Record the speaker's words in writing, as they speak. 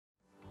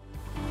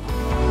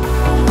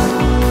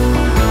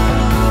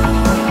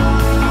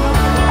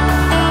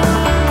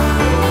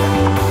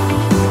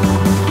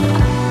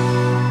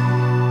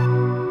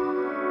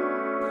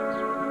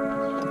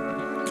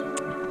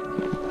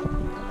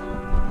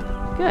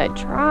Good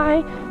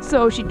try.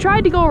 So she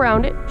tried to go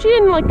around it. She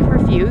didn't like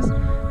refuse,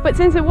 but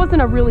since it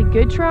wasn't a really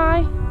good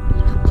try,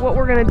 what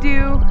we're gonna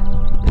do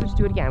is just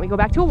do it again. We go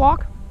back to a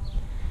walk.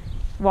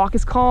 Walk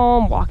is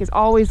calm, walk is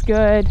always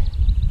good.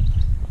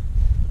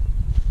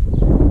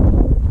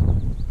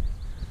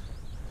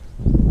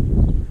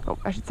 Oh,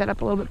 I should set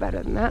up a little bit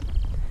better than that.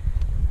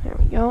 There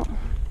we go.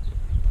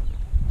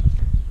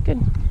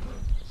 Good.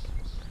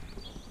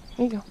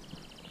 There you go.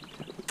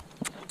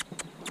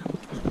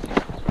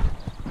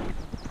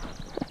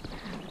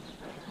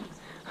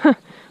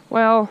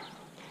 Well,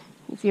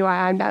 you see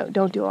why I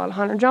don't do a lot of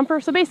hunter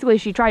jumper. So basically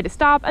she tried to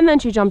stop and then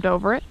she jumped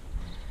over it.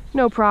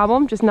 No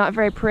problem, just not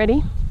very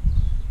pretty.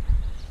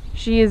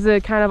 She is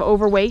kind of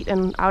overweight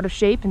and out of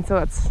shape, and so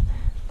it's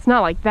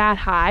not like that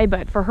high,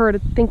 but for her to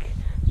think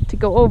to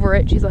go over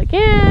it, she's like,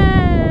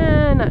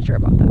 yeah, not sure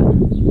about that.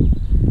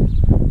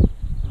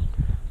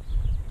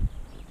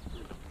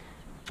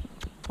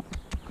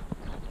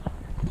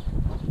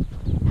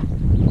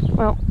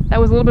 Well, that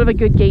was a little bit of a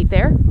good gait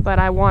there, but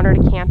I want her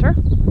to canter.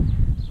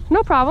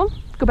 No problem.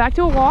 Go back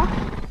to a walk.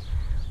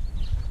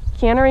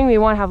 Cantering, we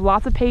want to have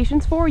lots of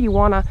patience for. You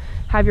want to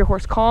have your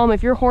horse calm.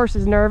 If your horse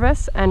is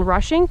nervous and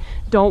rushing,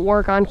 don't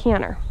work on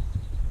canter.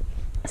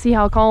 See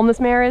how calm this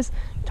mare is?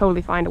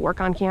 Totally fine to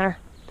work on canter.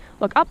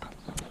 Look up.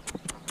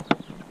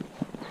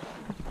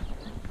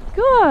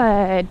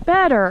 Good,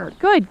 better,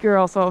 good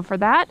girl. So for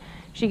that,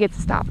 she gets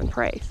to stop and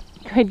praise.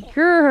 Good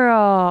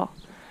girl.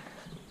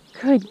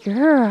 Good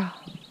girl.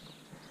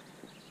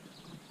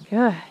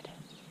 Good.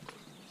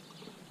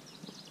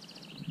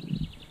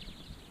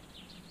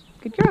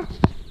 Good girl.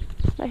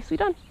 Nicely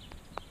done.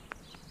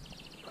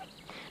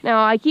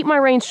 Now I keep my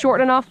reins short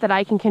enough that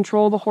I can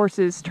control the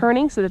horses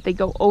turning so that they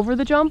go over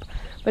the jump,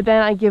 but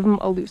then I give them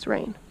a loose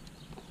rein.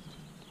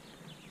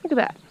 Look at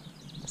that.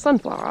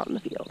 Sunflower out in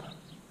the field.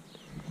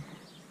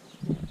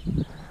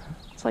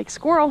 It's like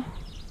squirrel.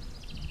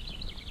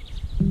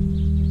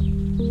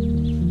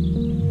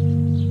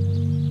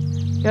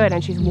 Good,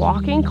 and she's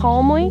walking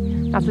calmly.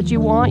 That's what you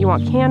want. You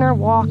want canter,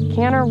 walk,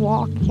 canter,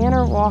 walk,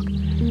 canter, walk.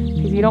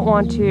 Because you don't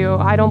want to,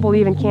 I don't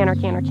believe in canter,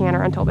 canter,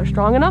 canter until they're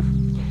strong enough.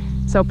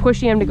 So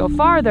pushing them to go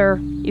farther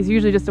is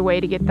usually just a way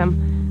to get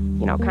them,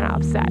 you know, kind of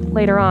upset.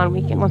 Later on,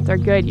 once they're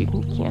good, you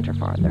can canter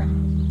farther.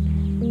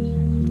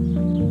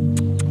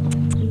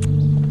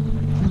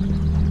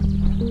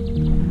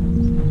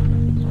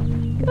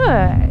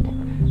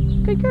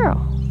 Good. Good girl.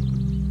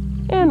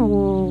 And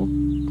wool.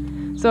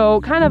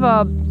 So kind of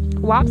a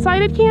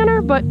lopsided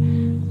canter, but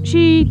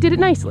she did it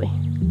nicely.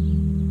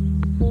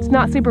 It's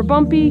not super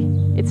bumpy.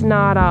 It's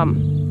not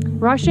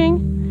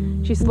rushing.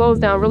 She slows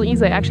down really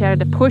easily. I actually had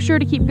to push her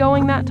to keep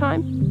going that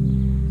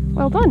time.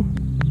 Well done.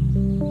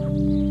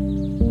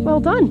 Well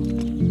done.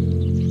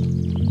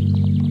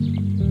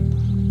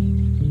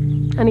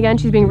 And again,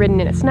 she's being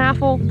ridden in a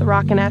snaffle, the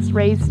Rockiness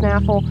raised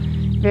snaffle.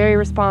 Very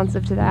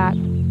responsive to that.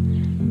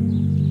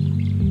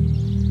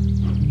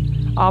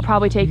 I'll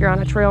probably take her on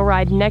a trail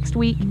ride next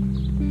week,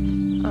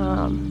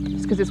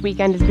 just because this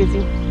weekend is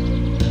busy.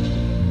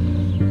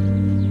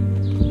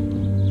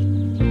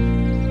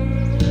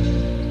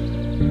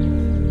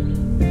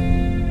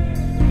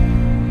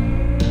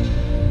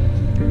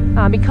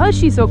 Because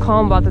she's so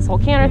calm about this whole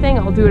canter thing,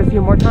 I'll do it a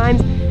few more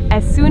times.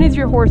 As soon as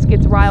your horse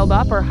gets riled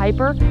up or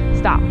hyper,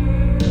 stop.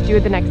 Do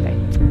it the next day.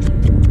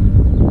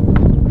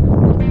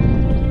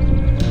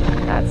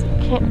 That's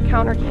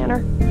counter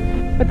canter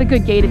with a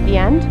good gait at the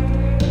end.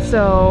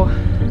 So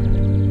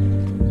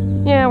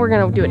yeah, we're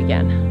gonna do it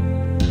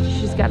again.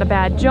 She's got a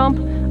bad jump.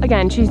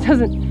 Again, she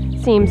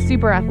doesn't seem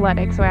super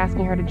athletic, so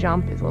asking her to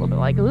jump is a little bit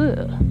like,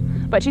 ugh.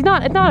 But it's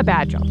not a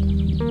bad jump.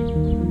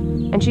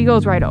 And she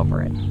goes right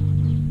over it.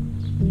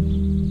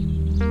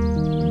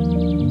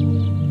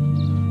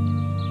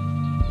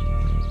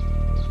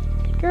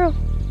 Girl.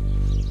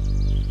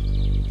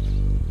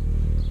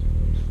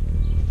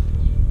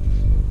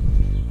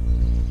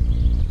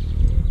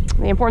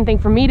 The important thing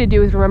for me to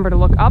do is remember to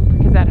look up,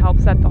 because that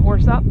helps set the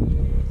horse up.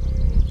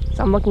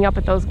 So I'm looking up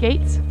at those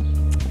gates.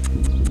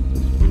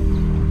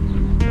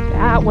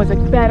 That was a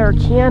better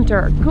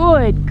canter.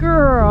 Good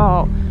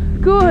girl.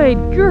 Good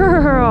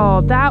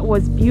girl. That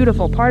was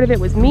beautiful. Part of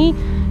it was me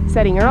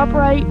setting her up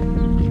right.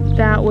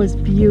 That was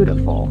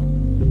beautiful.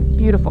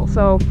 Beautiful.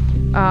 So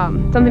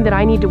something that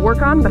I need to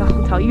work on, but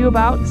I'll tell you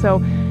about.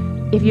 So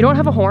if you don't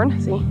have a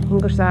horn, see,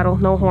 English saddle,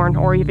 no horn,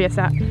 or you have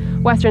a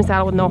Western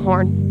saddle with no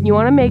horn, you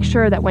want to make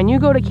sure that when you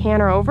go to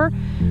canter over,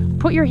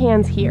 put your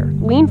hands here,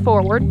 lean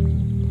forward,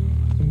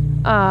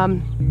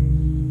 and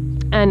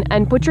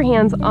put your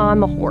hands on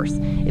the horse.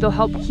 It'll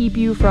help keep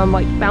you from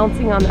like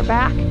bouncing on their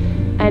back,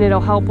 and it'll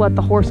help let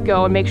the horse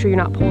go and make sure you're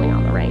not pulling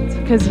on the reins,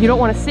 because you don't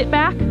want to sit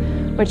back,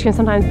 which can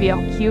sometimes be a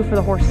cue for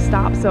the horse to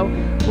stop. So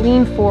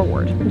lean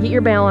forward, get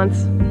your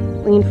balance,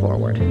 lean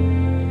forward.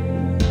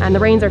 And the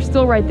reins are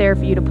still right there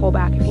for you to pull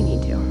back if you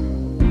need to.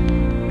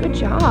 Good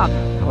job,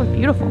 that was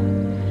beautiful.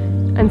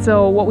 And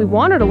so what we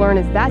want her to learn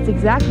is that's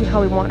exactly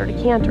how we want her to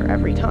canter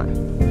every time.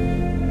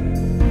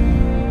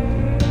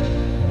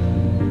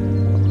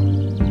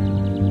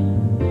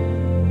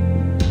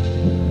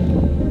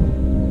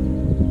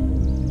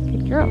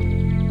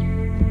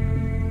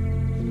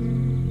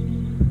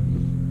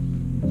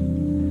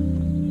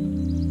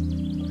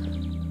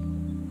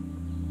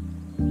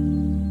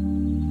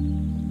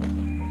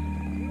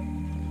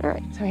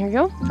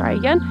 Try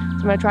again. So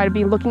I'm gonna try to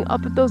be looking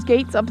up at those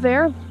gates up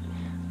there.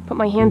 Put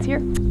my hands here.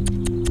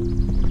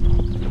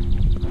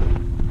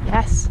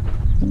 Yes.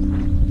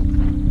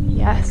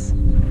 Yes.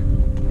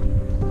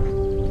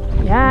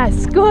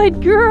 Yes,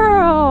 good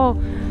girl.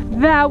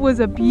 That was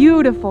a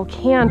beautiful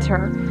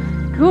canter.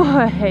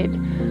 Good.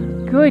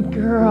 Good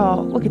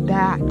girl. Look at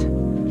that.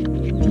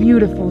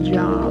 Beautiful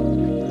job.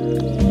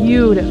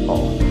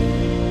 Beautiful.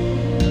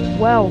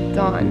 Well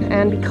done.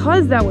 And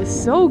because that was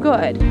so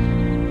good,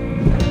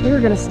 we're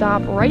gonna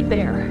stop right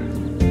there.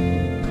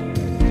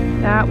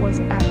 That was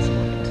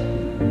excellent.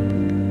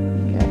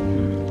 Okay.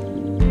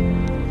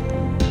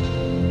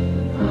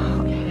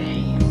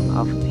 Okay,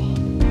 lovely.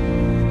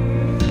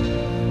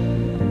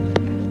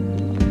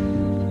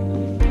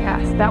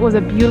 Yes, that was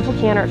a beautiful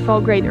canter. It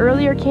felt great.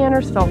 Earlier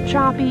canters felt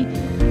choppy.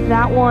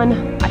 That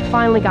one, I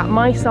finally got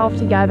myself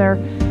together,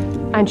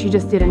 and she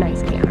just did a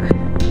nice canter.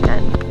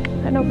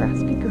 And no grass,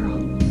 good girl.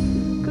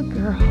 Good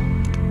girl.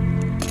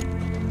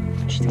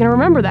 She's gonna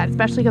remember that,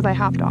 especially because I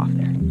hopped off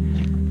there.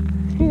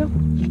 Here you go.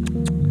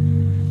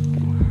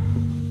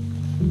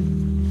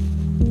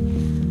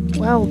 Good.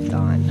 Well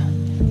done.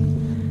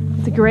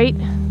 That's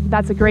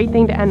a great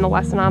thing to end the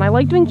lesson on. I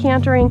like doing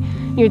cantering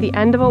near the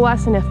end of a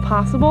lesson if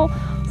possible,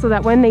 so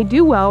that when they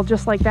do well,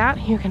 just like that,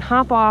 you can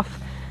hop off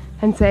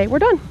and say, we're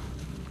done.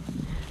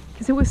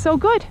 Because it was so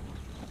good.